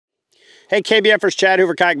Hey KBFers, Chad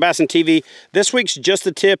Hoover, Kayak Bassin TV. This week's Just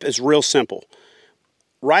the Tip is real simple.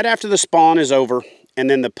 Right after the spawn is over and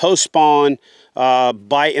then the post-spawn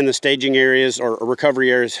bite in the staging areas or recovery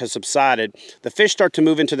areas has subsided, the fish start to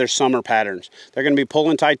move into their summer patterns. They're going to be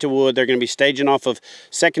pulling tight to wood. They're going to be staging off of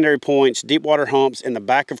secondary points, deep water humps in the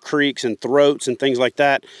back of creeks and throats and things like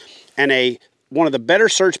that. And one of the better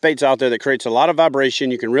search baits out there that creates a lot of vibration,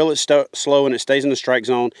 you can reel it slow and it stays in the strike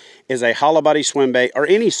zone, is a hollow body swim bait or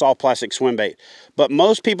any soft plastic swim bait. But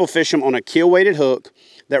most people fish them on a keel weighted hook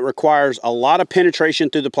that requires a lot of penetration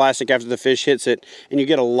through the plastic after the fish hits it, and you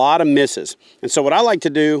get a lot of misses. And so what I like to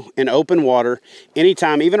do in open water,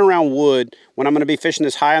 anytime, even around wood, when I'm going to be fishing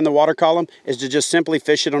this high on the water column, is to just simply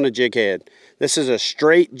fish it on a jig head. This is a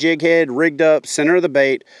straight jig head, rigged up, center of the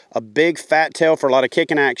bait, a big fat tail for a lot of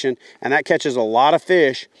kicking action, and that catches a lot of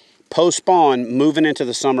fish post-spawn moving into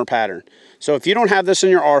the summer pattern. So if you don't have this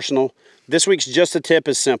in your arsenal, this week's Just a Tip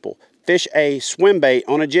is simple. Fish a swim bait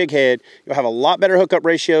on a jig head. You'll have a lot better hookup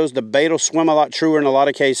ratios. The bait will swim a lot truer in a lot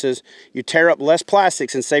of cases. You tear up less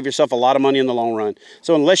plastics and save yourself a lot of money in the long run.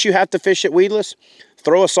 So unless you have to fish it weedless,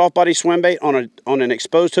 throw a soft body swim bait on an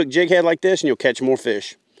exposed hook jig head like this and you'll catch more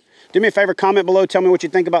fish. Do me a favor, comment below, tell me what you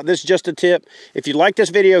think about this Just a Tip. If you like this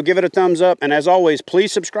video, give it a thumbs up, and as always,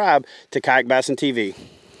 please subscribe to Kayak Bassin TV.